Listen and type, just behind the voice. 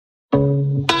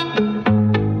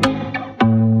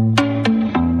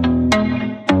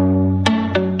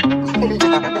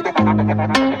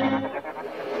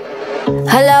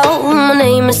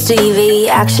TV.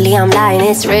 Actually, I'm lying,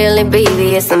 it's really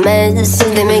Bebe. It's a mess,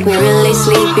 they make me really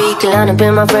sleepy. Clown up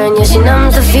in my friend, yeah, she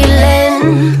numbs the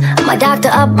feeling. My doctor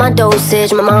upped my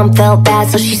dosage. My mom felt bad,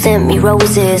 so she sent me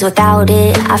roses. Without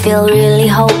it, I feel really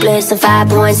hopeless. And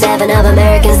 5.7 of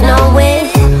Americans know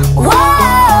it. Whoa,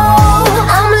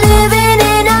 I'm living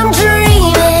and I'm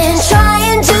dreaming,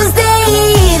 trying to stay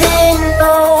even.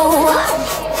 No,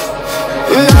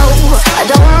 I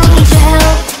don't need your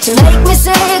help to make me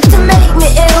sick, to make me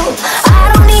ill.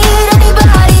 I don't need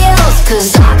anybody else,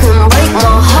 cause I can break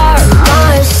my heart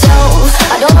myself.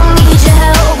 I don't need your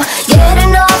help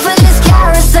getting off of this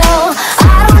carousel.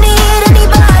 I don't need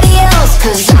anybody else,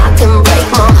 cause I can break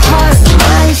my heart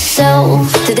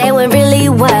myself. Today went really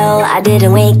well, I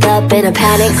didn't wake up in a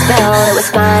panic spell. It was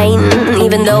fine,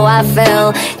 even though I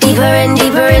fell deeper and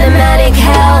deeper in a manic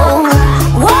hell.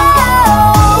 Whoa,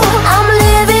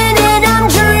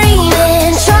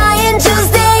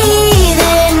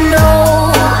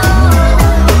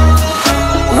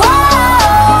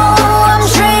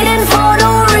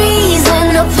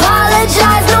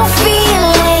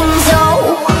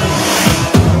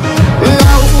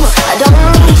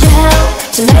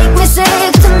 to make me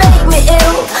sick, to make me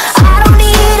ill. I don't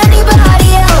need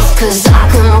anybody else, cause I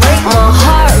can break my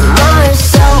heart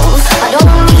myself. I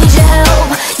don't need your help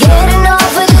getting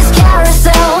off of this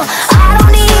carousel. I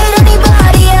don't need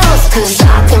anybody else, cause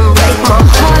I can break my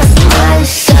heart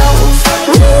myself.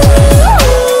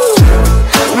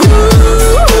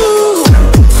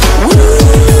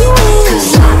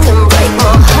 Cause I can break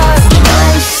my heart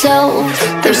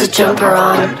myself. There's a jumper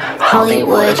on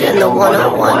Hollywood and the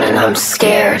 101, and I'm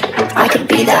scared I could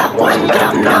be that one, but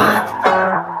I'm not.